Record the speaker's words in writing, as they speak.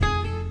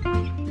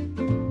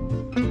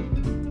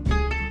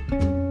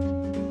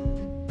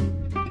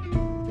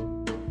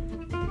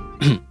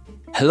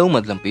Hello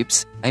madlang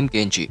peeps, I'm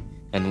Kenjie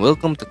and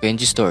welcome to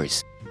Kenjie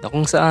Stories na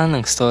kung saan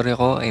ang story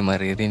ko ay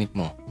maririnig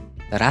mo.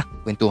 Tara,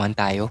 kwentuhan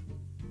tayo.